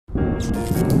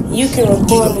You can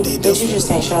record me, but you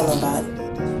just ain't sure about it.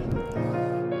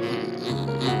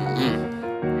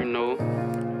 You know?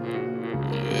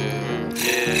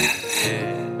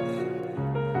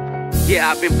 Yeah,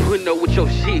 I've been putting up with your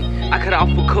shit. I cut off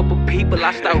a couple people,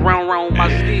 I start round with my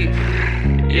stick.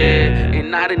 Yeah,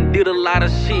 and I done did a lot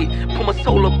of shit. Put my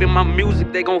soul up in my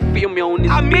music, they gon' feel me on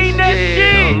this bitch. That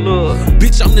shit. Look.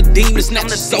 Bitch, I'm the demon, snatch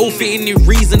your soul for any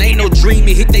reason. Ain't no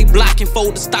dreaming, hit they block and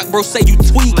fold the stock, bro, say you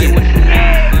tweaking.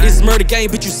 It's murder game,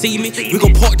 bitch, you see me? We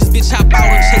gon' park this bitch, hop out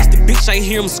and chase the bitch, I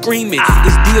hear him screaming.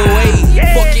 It's DOA,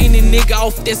 fuck any nigga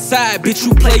off that side, bitch,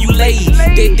 you play, you lay.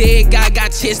 That dead guy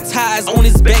got chest ties, on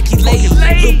his back he lay.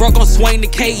 Lil' bro gon' swing the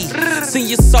K. Send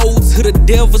your soul to the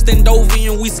devil, stand over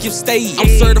and we skip stage. I'm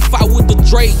certified with the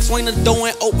Drake, swing the door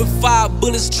and open 5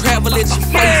 bullets, travel at your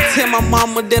face. Tell my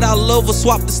mama that I love her,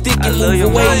 swap the stick and move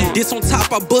away. This on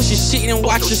top, I bust your shit and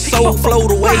watch your soul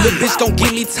float away. Little bitch gon'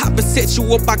 give me top and set you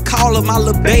up, I call her my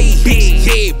little babe. Bitch,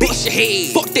 yeah, bitch your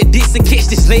head. Fuck that diss and catch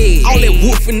this leg. All that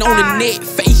woofing on the net,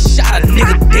 face shot, a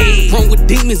nigga dead. Run with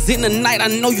demons in the night, I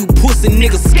know you pussy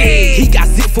nigga scared. He got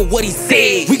zip for what he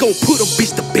said, we gon' put a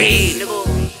bitch to bed.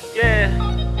 Yeah,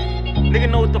 nigga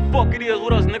know what the fuck it is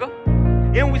with us, nigga.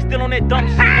 And we still on that dumb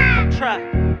shit, nigga. Try.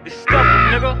 It's stuff,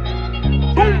 nigga.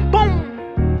 Boom,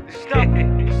 boom. It's stuff.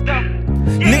 It's stuff.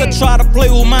 Nigga try to play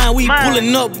with mine, we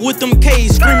pulling up with them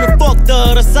K's. Screaming fuck the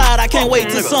other side, I can't wait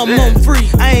till something I'm free.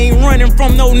 I ain't running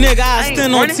from no nigga, I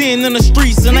stand on 10 in the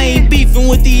streets. And I ain't beefing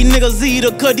with these niggas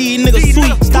either, cause these niggas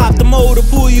sweet. Stop the motor,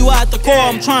 pull you out the car,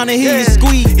 I'm trying to hear you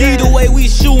squeak. Either way we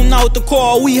shooting out the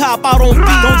car, we hop out on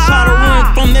feet. Don't try to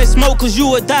run from that smoke, cause you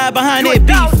would die behind that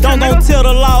beef. Don't tell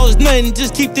the laws nothing,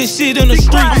 just keep this shit in the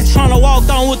street. I'm trying to walk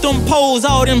down with them poles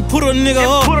out and put a nigga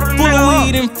up. Full of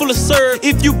weed and full of syrup,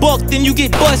 if you buck then you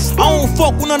get bust. I don't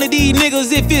fuck with none of these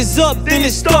niggas, if it's up then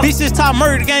it's stuck. Bitch, it's top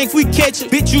murder gang, if we catch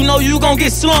it, bitch you know you gon'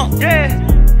 get slumped. Yeah,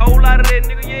 whole lot of that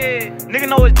nigga, yeah. Nigga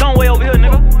know it's done way over here,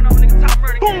 nigga.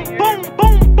 Boom, boom,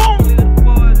 boom, boom.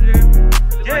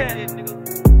 Yeah, nigga,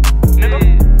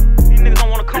 these niggas don't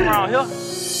wanna come around here.